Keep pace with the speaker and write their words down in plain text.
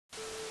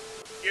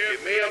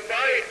Give me a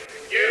bite.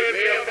 Give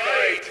me a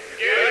bite.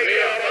 Give me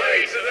a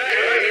piece of that.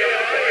 Give me a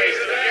piece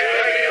of that.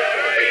 Give me a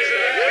piece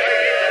of that. Give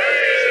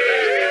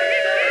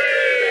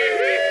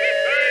me a piece of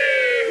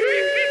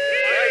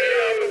that. I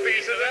love a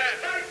piece of that.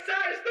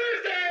 Bite-Size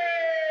Thursday!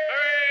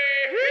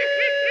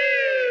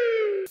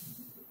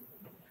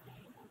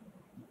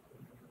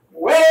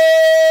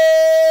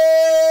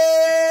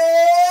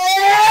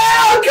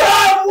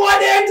 Welcome,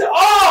 one and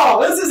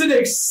all! This is an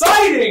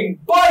exciting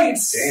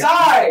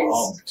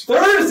Bite-Size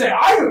Thursday.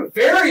 I'm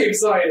very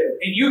excited.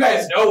 And you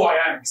guys know why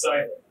I'm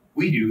excited.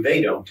 We do,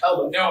 they don't.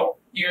 Tell them. No.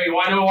 You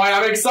want to know why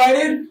I'm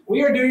excited?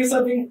 We are doing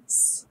something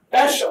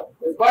special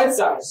with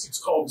Bite-Size. It's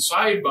called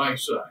Side by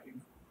Side.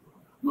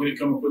 Way to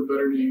come up with a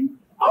better name.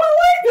 Oh,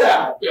 I like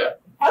that. Yeah.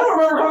 I don't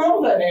remember coming up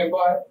with that name,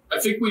 but I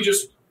think we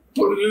just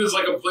put it in as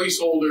like a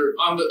placeholder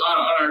on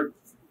our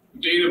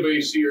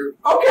database here.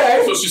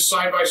 okay. So it's just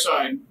side by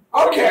side.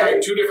 Okay.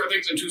 Two different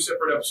things in two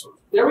separate episodes.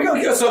 There we go.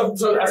 So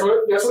that's what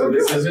So we're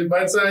this doing. isn't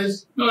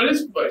bite-size? No, it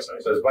is by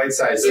side. So it's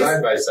bite-size,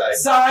 side-by-side.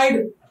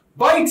 Side,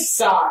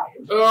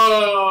 Bite-Side.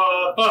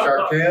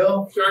 Shark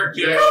tail? Shark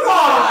tail. Come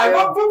on!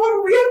 But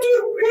we have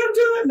to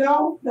do it.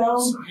 No.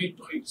 Side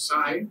by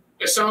side.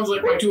 It sounds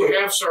like my two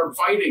halves are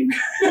fighting.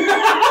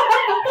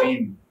 I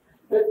mean,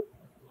 it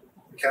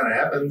kind of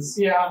happens.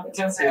 Yeah, it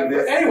tends to happen.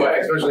 This, But anyway,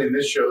 especially in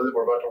this show that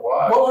we're about to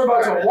watch. what we're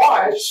about to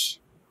watch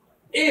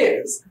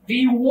is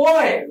the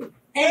one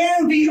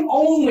and the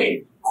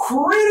only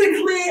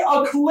critically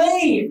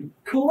acclaimed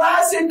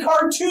classic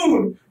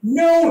cartoon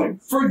known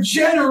for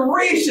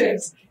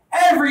generations.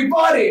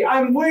 Everybody,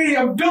 I'm waiting,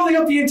 I'm building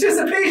up the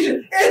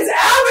anticipation.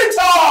 It's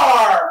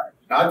Avatar!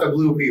 Not the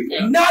blue people.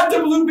 Yeah. Not the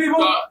blue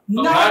people,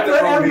 not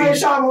the M. Night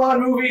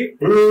Shyamalan movie.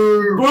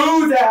 Boo!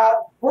 Boo that.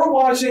 We're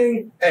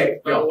watching. Hey,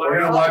 no, we're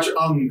gonna watch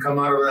come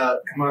out of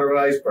an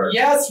iceberg.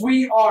 Yes,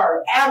 we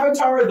are.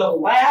 Avatar: The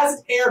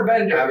Last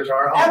Airbender.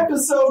 Avatar.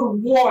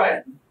 Episode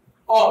 1.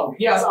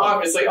 Yes,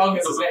 obviously,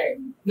 is his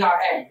name. Not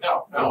Aang.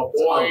 No. The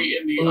boy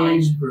in the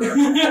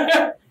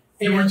iceberg.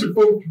 You were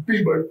supposed to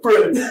be my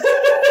friend.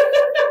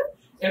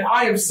 And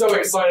I am so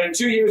excited.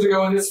 2 years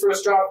ago, when this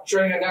first dropped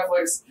training on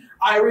Netflix,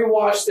 I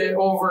rewatched it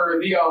over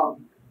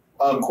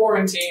the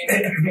quarantine,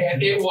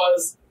 and it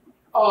was.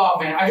 Oh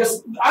man, I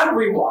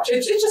rewatch.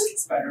 It just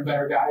gets better and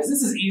better, guys.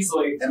 This is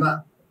easily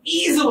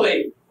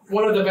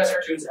one of the best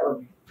cartoons ever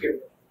made.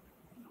 Period.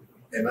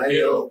 Am I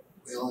the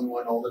only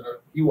one old enough?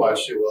 You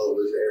watched it while it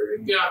was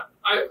airing. Yeah,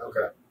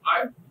 Okay.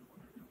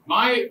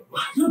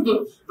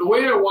 the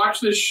way I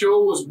watched this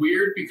show was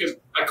weird because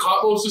I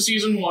caught most of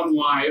season 1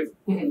 live,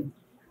 and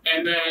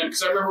then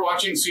because I remember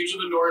watching Siege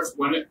of the North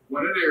when it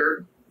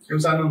aired. It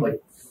was on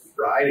like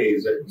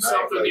Fridays at night.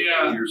 Something, like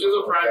yeah. It was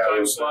a prime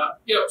time slot.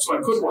 Yep, so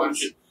I could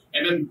watch it.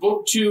 And then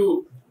book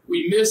 2,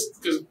 we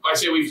missed, because I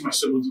say we, because my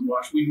siblings would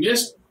watch, we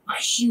missed a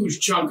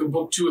huge chunk of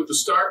book 2 at the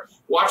start,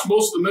 watched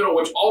most of the middle,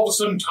 which all of a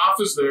sudden Toph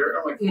is there.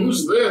 I'm like,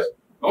 who's this?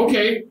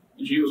 Okay.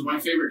 And she was my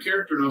favorite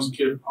character when I was a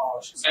kid.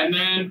 And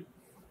then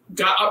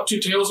got up to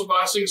Tales of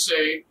Ba Sing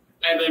Se,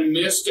 and then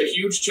missed a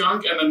huge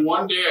chunk, and then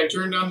one day I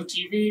turned on the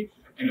TV,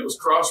 and it was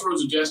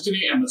Crossroads of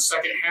Destiny, and the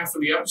second half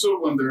of the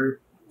episode when they're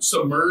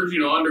submerged,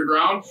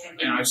 underground,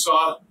 and I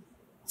saw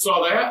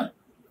that.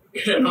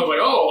 And I was like,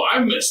 oh, I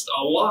missed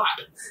a lot.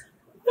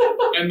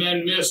 And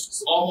then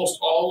missed almost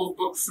all of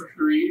book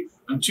 3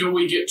 until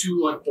we get to,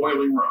 like,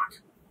 Boiling Rock.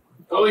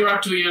 Boiling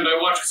Rock to the end,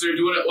 I watched because they're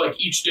doing it, like,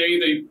 each day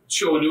they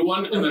show a new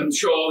one and then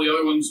show all the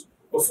other ones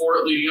before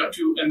it leading up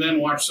to, and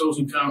then watch those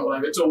and count it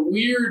live. It's a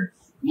weird,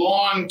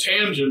 long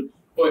tangent,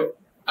 but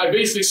I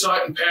basically saw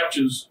it in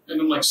patches.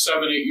 And then, like,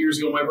 7-8 years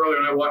ago, my brother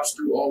and I watched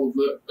through all of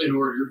it in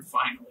order,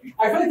 finally.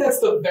 I feel like that's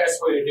the best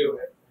way to do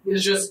it.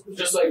 It's just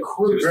like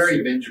cruise. It's a very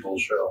bingeable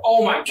show.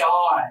 Oh my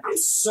god,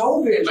 it's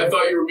so bingeable. I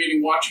thought you were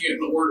meaning watching it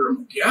in order. I'm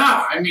like,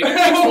 yeah, I mean, it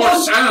makes more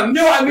sense.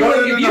 No, I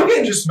mean, if you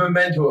can just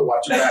memento it,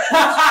 watch it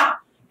back.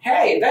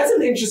 Hey, that's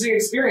an interesting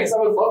experience. I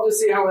would love to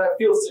see how that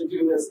feels to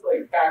do this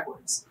like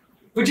backwards.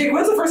 But Jake,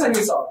 when's the first time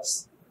you saw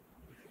this?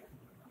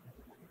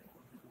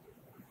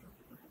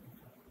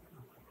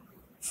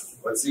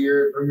 What's the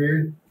year it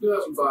premiered?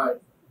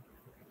 2005.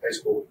 High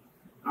school.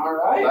 All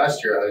right.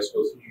 Last year, high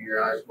school, senior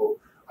year high school.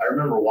 I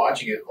remember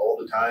watching it all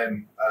the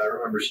time. I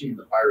remember seeing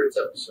the Pirates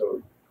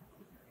episode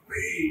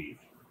way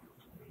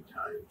many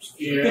times.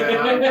 Yeah.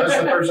 That was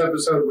the first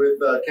episode with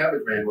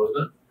Cabbage Man, wasn't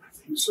it? I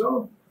think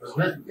so.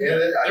 Wasn't it?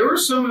 Yeah. There were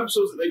some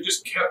episodes that they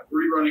just kept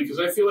rerunning because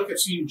I feel like I've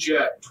seen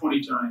Jet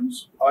 20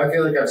 times. I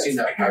feel like I've seen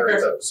that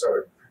Pirates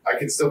episode. I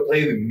can still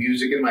play the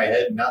music in my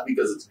head, not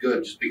because it's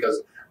good, just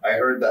because I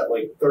heard that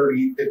like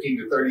 15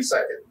 to 30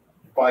 second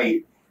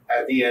bite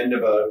at the end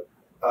of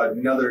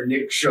another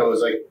Nick show.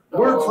 It's like,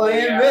 we're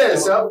playing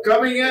this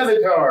upcoming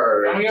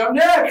Avatar. Coming up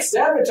next,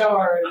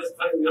 Avatar.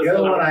 The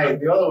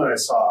other one I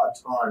saw a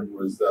ton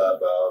was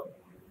the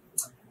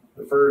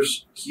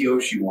first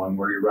Kyoshi one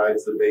where he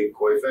rides the big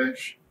koi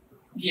fish.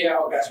 Yeah,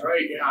 okay, that's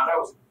right. Yeah, that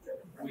was.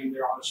 I mean,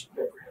 they're on the ship.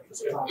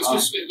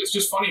 It's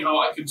just funny how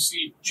I could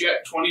see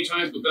Jet 20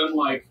 times, but then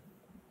like,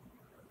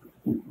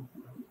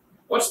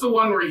 what's the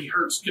one where he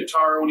hurts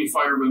Katara when he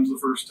firebends the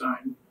first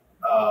time?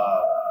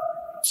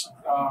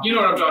 You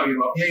know what I'm talking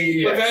about.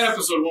 Yeah. But that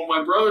episode, when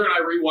my brother and I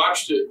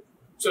rewatched it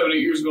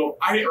 7-8 years ago,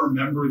 I didn't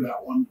remember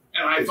that one.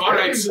 And I thought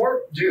I'd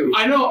do.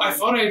 I know. I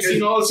thought I had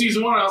seen all of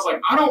season 1. And I was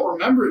like, I don't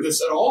remember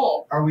this at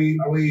all. Are we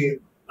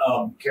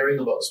caring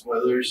about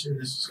spoilers in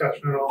this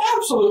discussion at all?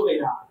 Absolutely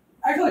not.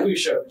 I feel like we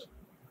should.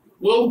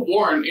 Well,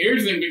 Warren,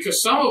 here's the thing,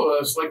 because some of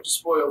us like to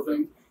spoil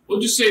things. We'll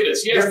just say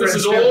this. Yes, this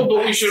is Different old,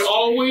 but we should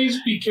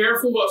always be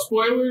careful about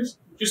spoilers,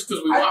 just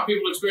because we want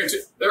people to experience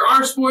it. There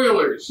are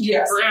spoilers.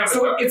 Yes. For Avatar.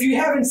 So if you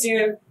haven't seen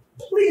it,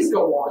 please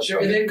go watch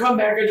it, and then come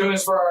back and join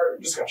us for our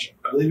discussion.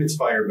 I believe it's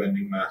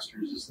Firebending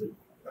Masters is the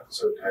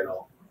episode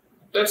title.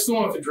 That's the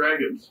one with the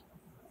dragons.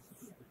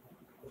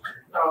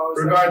 Oh,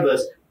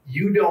 Regardless,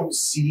 you don't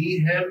see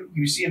him.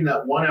 You see him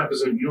that one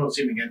episode. You don't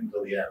see him again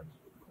until the end.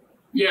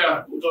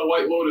 Yeah, the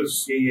White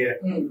Lotus Yeah.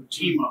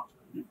 team up.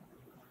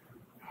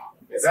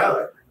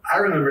 I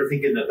remember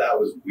thinking that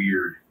was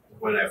weird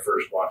when I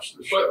first watched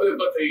the show.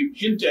 But they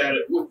hint at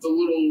it with the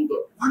little,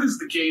 what is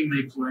the game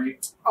they play?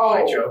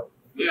 Oh, Joe.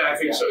 Yeah, I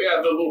think so. Yeah,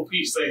 the little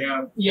piece they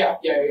have. Yeah.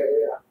 All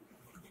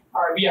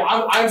right, but yeah,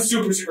 I'm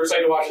super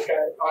excited to watch this guy.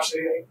 Watch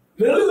it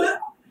again.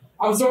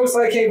 I'm so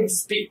excited I can't even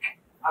speak.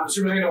 I'm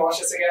super excited to watch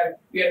this again.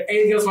 You got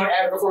anything else you want to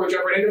add before we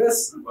jump right into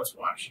this? Let's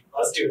watch.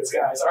 Let's do this,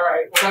 guys. All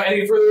right, without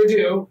any further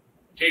ado.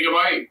 Take a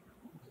bite.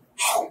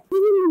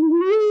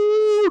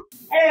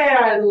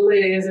 And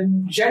ladies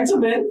and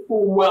gentlemen,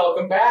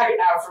 welcome back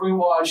after we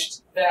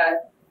watched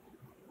that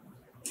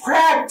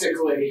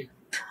practically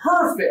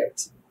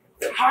perfect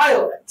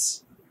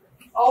pilot.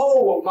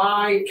 Oh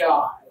my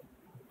god.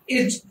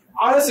 It's,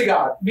 honest to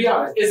God, be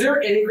honest, is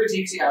there any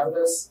critiques you have of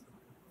this?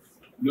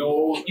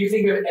 No. Can you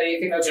think of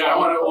anything that's Yeah,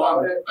 wrong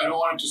about it? I don't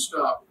want it to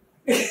stop.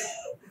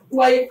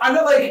 Like, I'm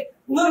not like,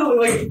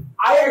 literally, like,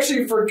 I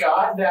actually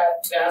forgot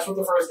that that's what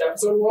the first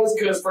episode was,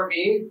 because for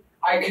me,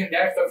 I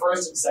connect the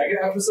first and second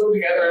episode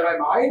together in my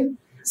mind.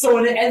 So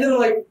when it ended, I'm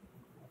like,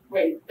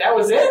 wait, that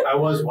was it? I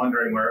was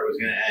wondering where it was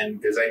going to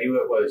end because I knew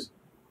it was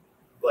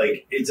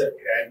like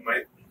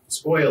my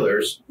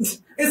spoilers.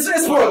 It's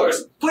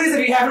spoilers. Please,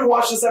 if you haven't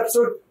watched this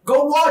episode,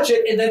 go watch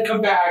it and then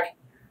come back.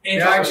 And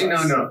Yeah, talk actually, to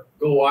us. no.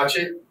 Go watch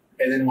it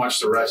and then watch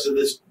the rest of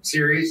this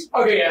series.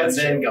 Okay, yeah, and that's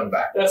then fair. come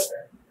back. That's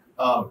fair.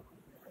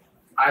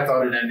 I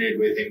thought it ended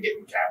with him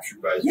getting captured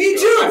by Me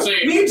Zuko.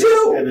 too. Me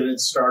too. And then it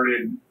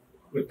started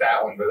with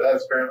that one, but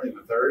that's apparently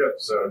the third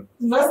episode.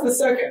 That's the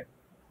second.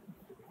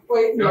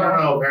 Wait, no.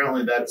 No.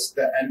 Apparently that's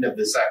the end of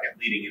the second,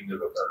 leading into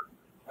the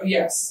third.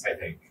 Yes, I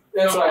think.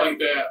 that's Something right. like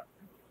that.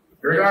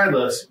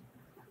 Regardless,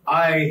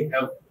 I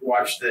have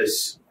watched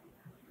this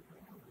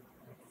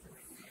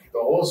the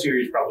whole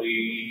series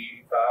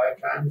probably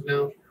 5 times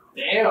now.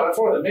 Damn, that's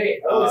more than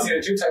me. I've only seen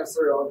it 2 times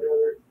through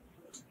altogether.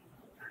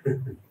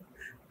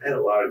 I had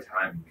a lot of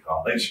time in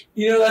college.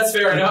 You know, that's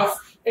fair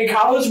enough. In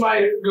college,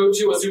 my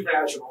go-to was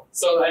Supernatural.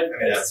 So I mean,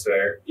 that's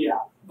fair. yeah.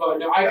 But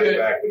no, I That's could.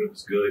 back when it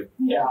was good.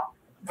 Yeah.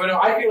 But no,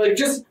 I could, like,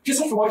 just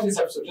after watching this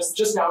episode,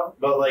 just now,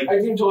 But like, I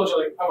even told you,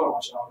 like, I want to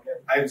watch it all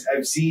again.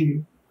 I've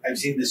seen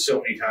this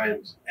so many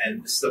times,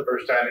 and this is the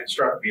first time it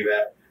struck me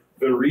that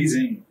the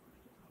reason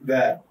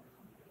that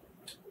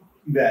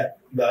the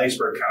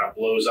iceberg kind of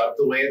blows up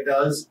the way it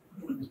does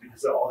is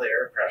because of all the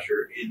air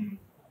pressure in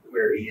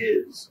where he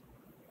is.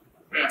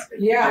 It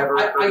Yeah, never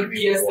I occurred to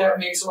me guess before. that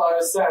makes a lot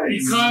of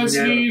sense. Because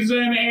he's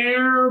an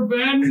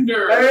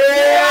airbender.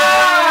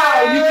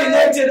 Yeah! You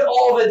connected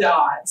all the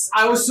dots.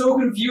 I was so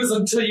confused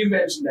until you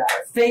mentioned that.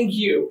 Thank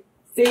you.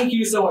 Thank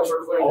you so much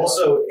for clearing that up.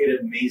 Also,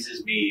 it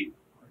amazes me.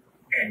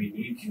 I mean,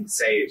 you can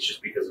say it's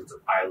just because it's a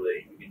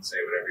pilot. You can say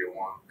whatever you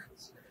want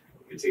because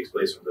it takes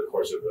place over the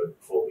course of a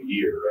full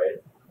year,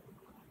 right?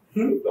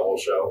 The whole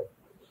show.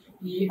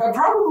 Yeah,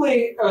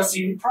 probably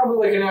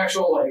like an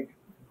actual, like,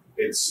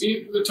 It's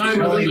See, the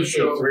time only within the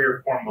show. 3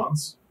 or 4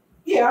 months.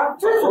 yeah,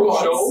 3 or 4 Whole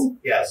months. show?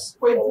 Yes,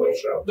 Wait, the whole wait.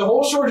 show. The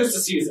whole show or just a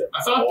season?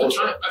 I thought Whole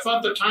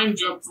the time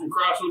jump from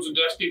Crossroads of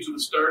Destiny to the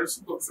start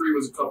of book 3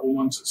 was a couple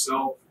months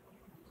itself.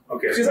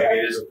 Okay, Because so maybe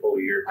it is a full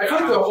year. I feel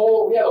like the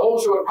whole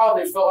show would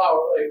probably fill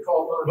out like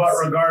 12 months.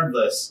 But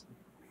regardless,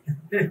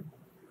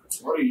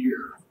 What a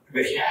year.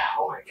 Yeah,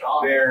 oh my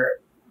god.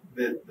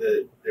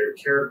 their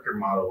character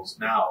models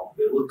now,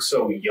 they look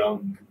so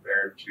young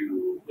compared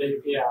to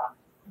Yeah.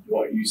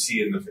 what you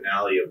see in the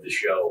finale of the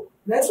show.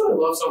 That's what I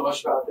love so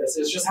much about this,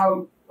 is just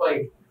how,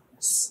 like,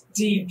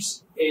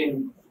 steeped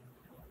in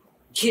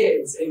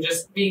kids and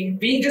just being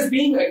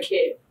a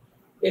kid.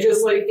 It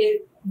just, like,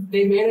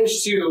 they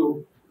managed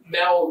to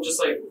meld just,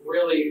 like,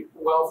 really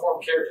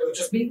well-formed characters with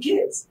just being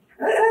kids.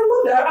 And I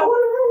love that. I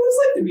wonder what it was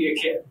like to be a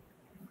kid.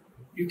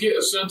 You get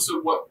a sense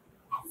of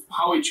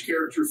how each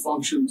character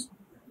functions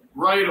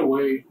right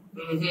away.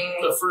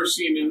 Mm-hmm. The first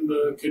scene in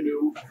the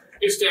canoe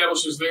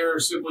establishes their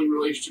sibling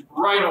relationship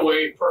right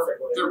away.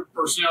 Perfectly. Their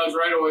personalities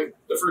right away.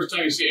 The first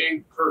time you see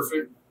Aang,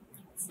 perfect.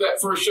 That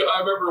first show, I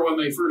remember when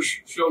they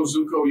first show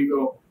Zuko, you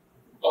go,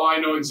 "Oh, I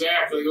know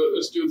exactly what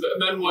this dude's."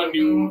 And then when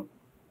you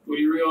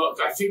realize,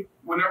 I think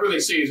whenever they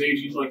say his age,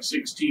 he's like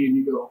 16,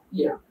 you go,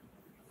 Yeah.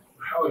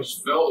 "How always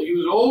felt he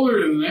was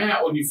older than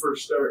that when you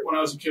first started. When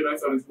I was a kid, I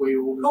thought he was way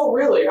older. Oh,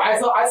 really? I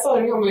saw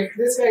him. I'm like,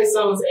 this guy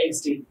sounds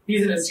angsty.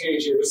 He's in his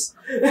teenage years.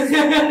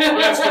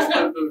 That's just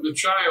the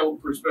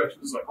child perspective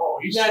is like, oh,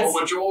 he's so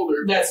much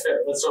older. That's fair.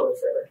 That's totally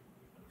fair.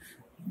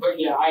 But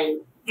yeah,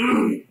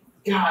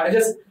 God, I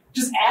just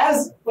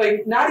as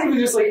like not even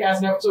just like as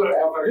an episode of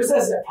Avatar, just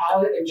as a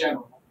pilot in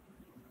general.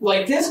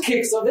 Like this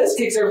kicks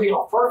everything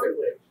off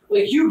perfectly.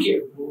 Like you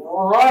get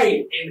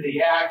right into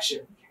the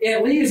action. And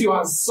it leaves you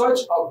on such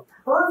a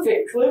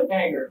perfect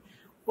cliffhanger.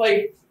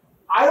 Like,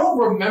 I don't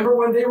remember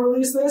when they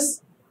released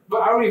this,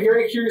 but I would be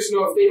very curious to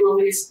know if they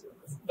released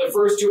the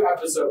first 2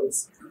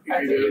 episodes.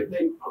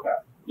 Okay,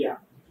 yeah.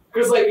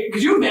 Because, like,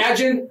 could you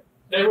imagine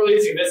them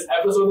releasing this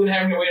episode and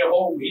having to wait a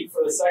whole week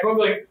for the second one?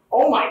 Like,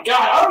 oh my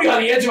god, I would be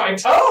on the edge of my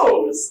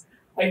toes!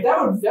 Like,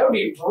 that would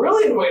be a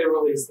brilliant way to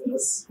release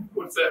this.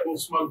 What's that little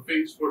smug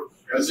face for?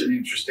 That's an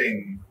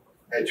interesting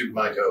edge of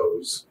my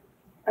toes.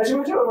 Edge of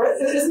my toes,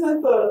 right? Isn't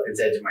that the... It's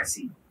edge of my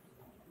seat.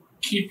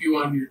 Keep you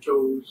on your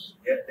toes.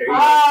 Yeah, there you go.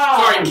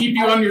 Sorry, keep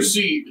you on your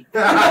seat.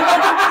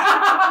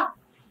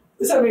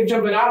 This had me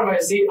jumping out of my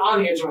seat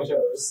on the edge of my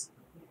toes.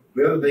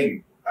 The other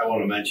thing I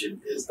want to mention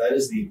is that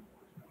is the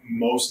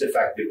most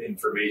effective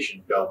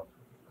information dump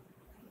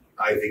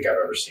I think I've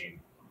ever seen.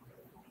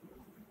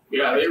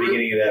 Yeah, at the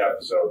beginning of that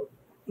episode.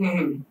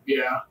 Mm-hmm.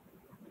 Yeah.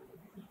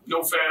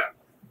 No fat.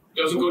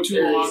 Doesn't go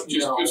too long.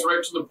 Just gets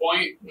right to the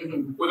point.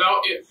 Mm-hmm.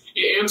 Without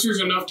it answers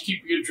enough to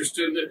keep you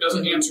interested. It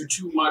doesn't answer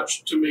too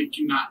much to make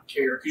you not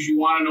care because you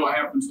want to know what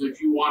happens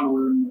next. You want to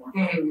learn more.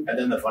 Mm-hmm. And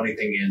then the funny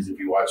thing is, if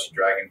you watch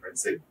Dragon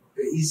Prince, they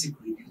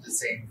basically do the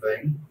same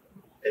thing,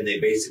 and they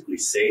basically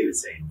say the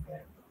same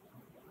thing.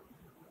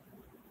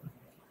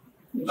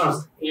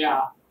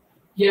 Yeah.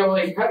 Yeah, well,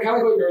 like, kind of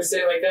like what you were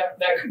saying, like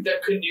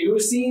that canoe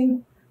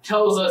scene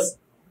tells us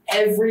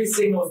every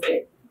single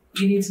thing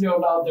you need to know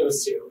about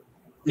those two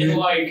in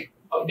like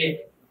a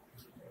minute.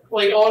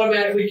 Like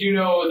automatically you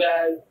know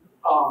that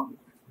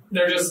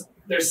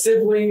they're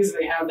siblings and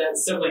they have that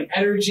sibling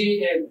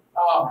energy and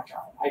oh my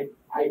god,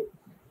 I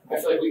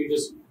feel like we could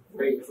just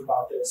rave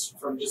about this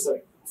from just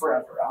like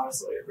forever,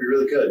 honestly. We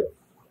really could.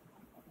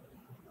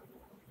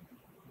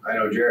 I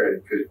know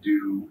Jared could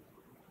do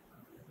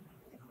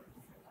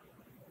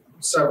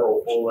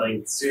several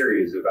full-length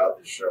series about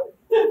this show.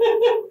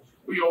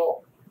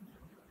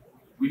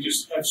 We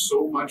just have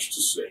so much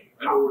to say.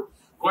 I know we're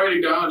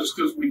quieting down just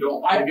because we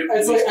don't want to get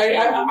it's like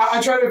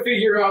I try to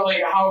figure out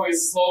like how we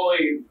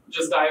slowly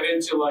just dive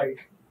into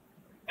like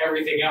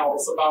everything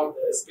else about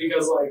this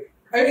because like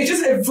it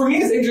just for me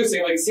it's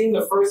interesting like seeing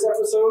the first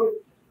episode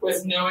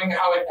with knowing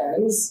how it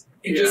ends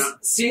and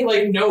just seeing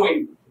like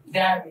knowing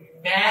that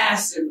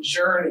massive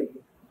journey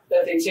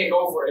that they take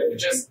over it. It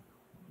just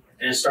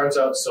and it starts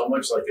out so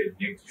much like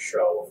a Nick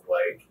show,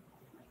 like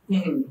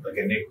like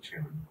a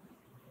Nicktoon.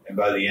 And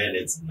by the end,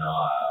 it's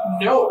not.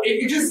 No,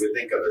 it just. You would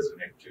think of as a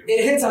Nicktoon.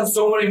 It hits on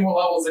so many more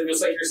levels than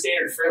just like your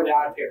standard Fairly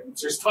Odd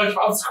Parents or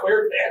SpongeBob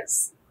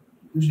SquarePants.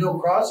 There's no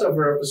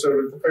crossover episode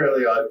with the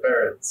Fairly Odd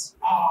Parents.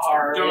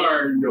 Oh,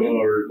 Darn.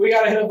 We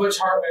gotta hit up Butch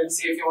Hartman and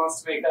see if he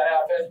wants to make that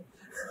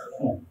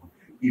happen.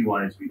 He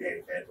wanted to be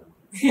Danny Phantom.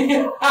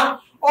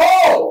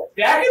 Oh,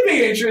 that could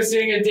be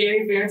interesting. A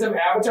Danny Phantom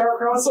Avatar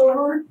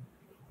crossover.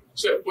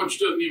 Except Butch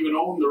doesn't even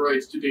own the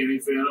rights to Danny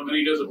Phantom, and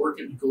he doesn't work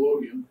at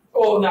Nickelodeon.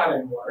 Oh, not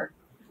anymore.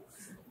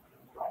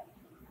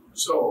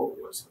 So,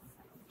 what's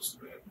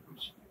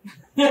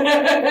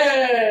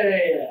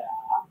yeah.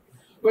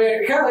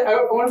 But kind of like,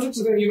 I want to touch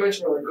something you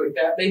mentioned really quick,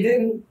 that they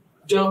didn't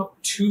dump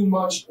too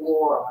much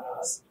lore on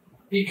us.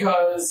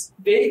 Because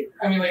there's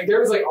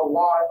like a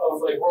lot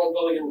of like world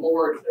building and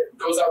lore that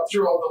goes out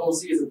throughout the whole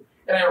season.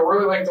 And I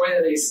really like the way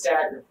that they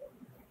staggered them.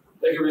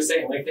 Like you were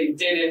saying, like they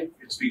didn't.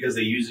 It's because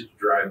they use it to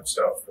drive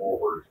stuff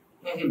forward.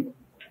 Mm-hmm.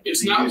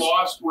 It's not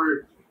Lost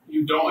where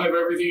you don't have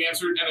everything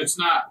answered, and it's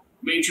not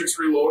Matrix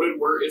Reloaded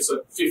where it's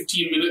a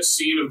 15-minute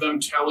scene of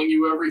them telling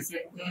you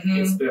everything. Mm-hmm.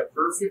 It's that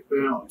perfect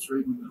balance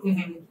right in the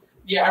middle. Mm-hmm.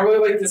 Yeah, I really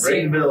like the scene.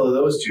 Right in the middle of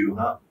those two,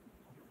 huh?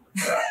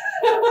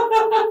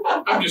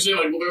 I'm just saying,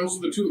 like, well, those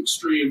are the two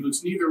extremes.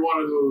 It's neither one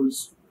of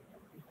those.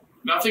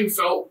 Nothing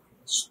felt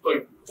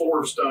like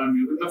forced on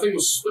you. Nothing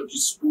was like,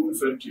 just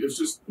spoon-fed to you. It's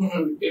just,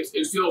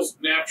 it feels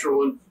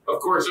natural. And, of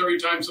course, every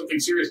time something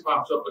serious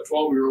pops up, a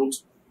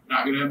 12-year-old's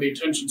not going to have the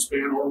attention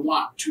span or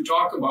want to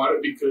talk about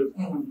it because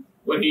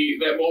when he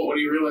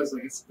realized,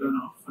 like, it's been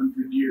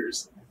 100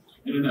 years.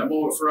 And in that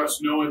moment, for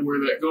us knowing where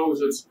that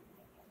goes,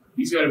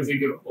 he's got to be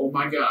thinking, oh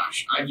my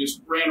gosh, I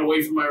just ran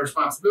away from my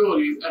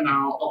responsibilities and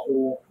now a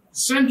whole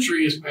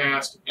century has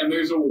passed and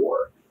there's a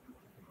war.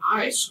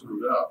 I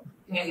screwed up.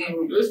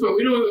 But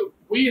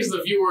we as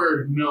the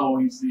viewer know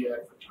he's the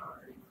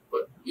Avatar.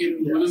 But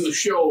within the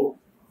show,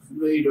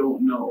 they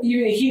don't know.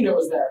 Even he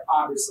knows that,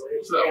 obviously.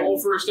 So that whole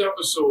first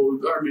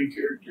episode, our main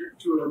character,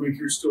 two of our main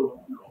characters still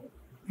don't know.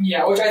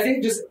 Yeah, which I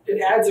think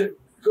it adds a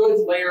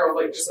good layer of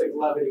like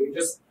levity.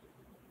 Just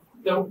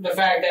the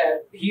fact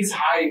that he's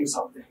hiding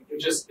something. It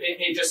just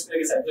like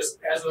I said, just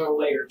adds another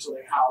layer to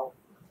like how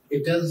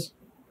it does.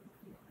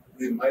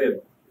 They might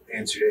have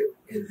answered it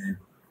in the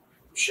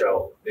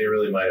show. They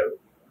really might have.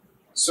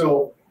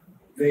 So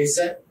they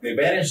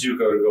banished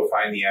Zuko to go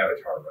find the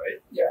Avatar, right?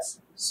 Yes.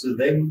 So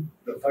then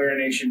the Fire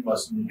Nation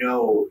must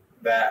know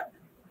that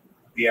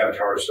the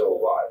Avatar is still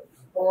alive.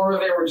 Or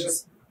they were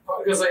just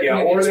because like Yeah,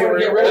 they or just they wanted were,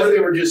 to get rid of or they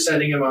him. were just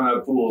sending him on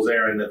a fool's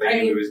errand that they I knew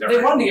he mean, was never.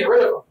 they wanted to get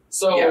rid of him,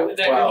 so Yeah,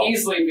 that well- could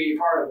easily be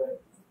part of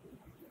it.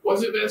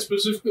 Was it that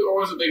specifically, or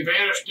was it they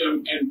banished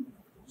him and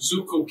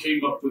Zuko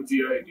came up with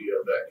the idea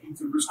that he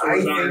could restore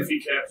his honor if he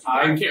captured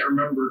him? I can't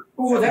remember.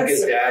 Ooh, I think that's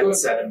his a dad good,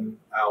 sent him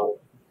out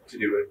to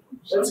do it.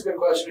 that's a good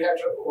question. You have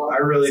to. Well, I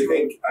really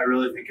think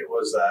it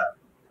was that.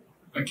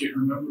 I can't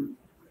remember.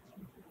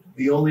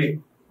 The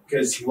only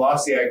because he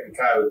lost the Agni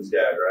Kai with his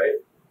dad, right?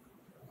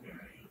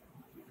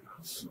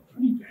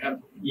 Pretty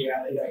bad.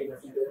 Yeah, he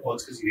definitely did. Well,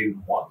 it's because he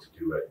didn't want to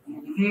do it.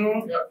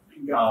 Mm-hmm. Yep.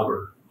 He got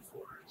burned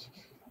for it.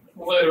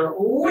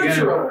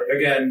 Literally.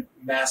 Again,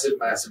 massive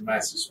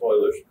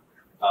spoilers.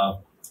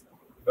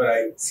 But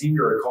I seem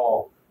to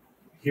recall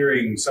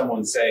hearing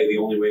someone say the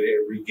only way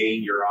to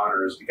regain your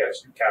honor is to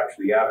capture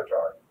the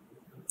Avatar.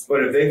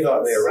 But if they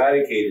thought they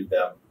eradicated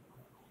them,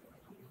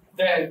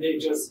 Then they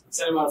just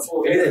sent him out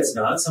full. maybe that's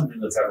not something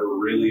that's ever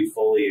really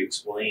fully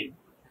explained.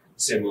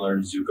 Similar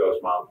to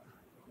Zuko's mom.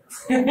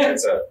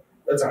 That's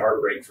a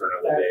heartbreak for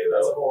another day,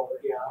 That's a though. whole,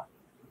 yeah.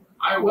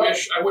 I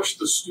wish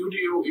the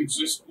studio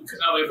existed, because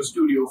now they have a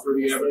studio for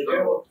the Yes, they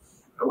Avatar. do.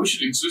 I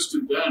wish it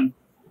existed then,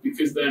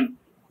 because then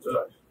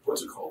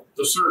what's it called?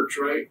 The Search,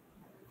 right?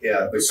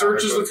 Yeah, The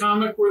Search is the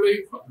comic where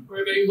they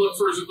look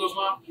for Zuko's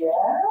mom.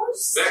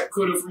 Yes. That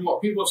could have, from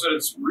what people have said,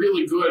 it's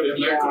really good,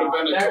 and that could have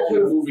been a that total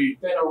could've movie.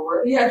 Been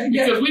yeah.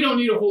 Because we don't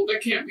need a whole.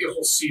 That can't be a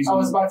whole season. I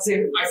was about to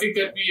say. I think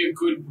that'd be a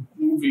good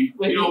movie.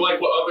 Like, Like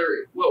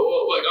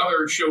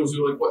other shows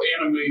do, like what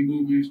anime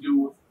movies do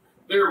with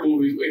their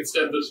movies.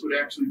 Instead, this would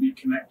actually be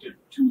connected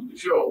to the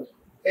show.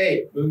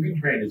 Hey, Mugen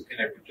Train is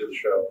connected to the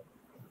show.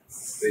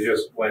 They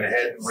just went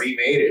ahead and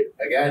remade it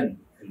again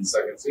in the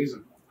second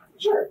season.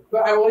 Sure,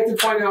 but I would like to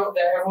point out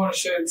that everyone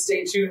should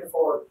stay tuned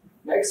for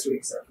next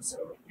week's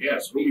episode.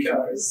 Yes,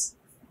 Because,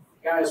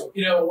 guys,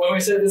 when we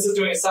said this is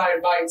doing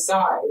side by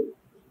side,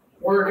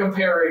 we're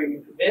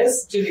comparing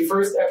this to the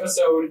first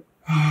episode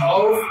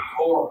of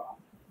Korra.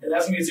 And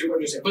that's going to be super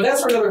interesting. But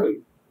that's for another week.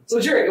 So,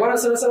 Jerry, you want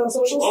to send us out on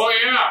socials? Oh,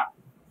 yeah.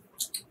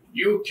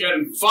 You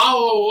can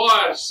follow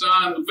us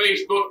on the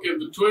Facebook and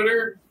the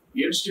Twitter,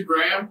 the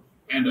Instagram,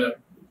 and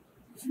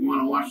if you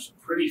want to watch some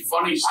pretty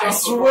funny stuff. I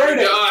swear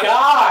to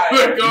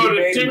God. Go You to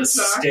made a TikTok.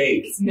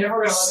 mistake. It's never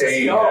going to let us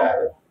Say go.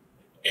 that.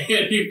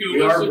 And you can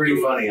We are listen pretty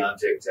to funny on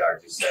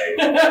TikTok, just saying.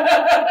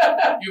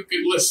 You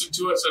can listen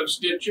to us on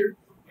Stitcher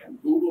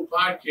and Google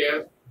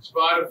Podcast,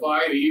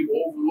 Spotify, the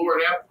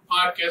Overlord Apple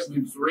Podcast,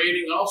 leave us a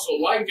rating. Also,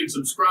 like and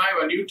subscribe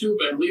on YouTube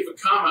and leave a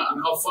comment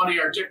on how funny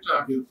our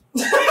TikTok is.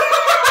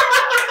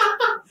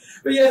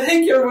 But yeah,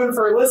 thank you everyone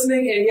for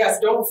listening. And yes,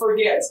 don't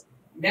forget,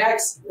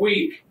 next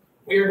week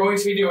we are going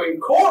to be doing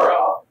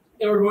Korra,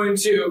 and we're going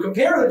to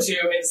compare the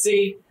two and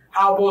see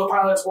how both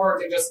pilots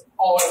work and just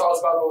all my thoughts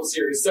about both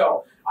series.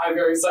 So I'm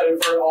very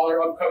excited for all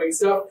our upcoming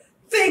stuff.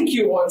 Thank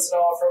you once and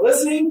all for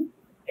listening.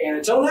 And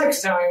until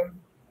next time,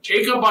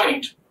 Take a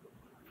bite.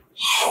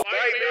 Bite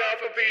me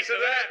off a piece of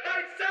that.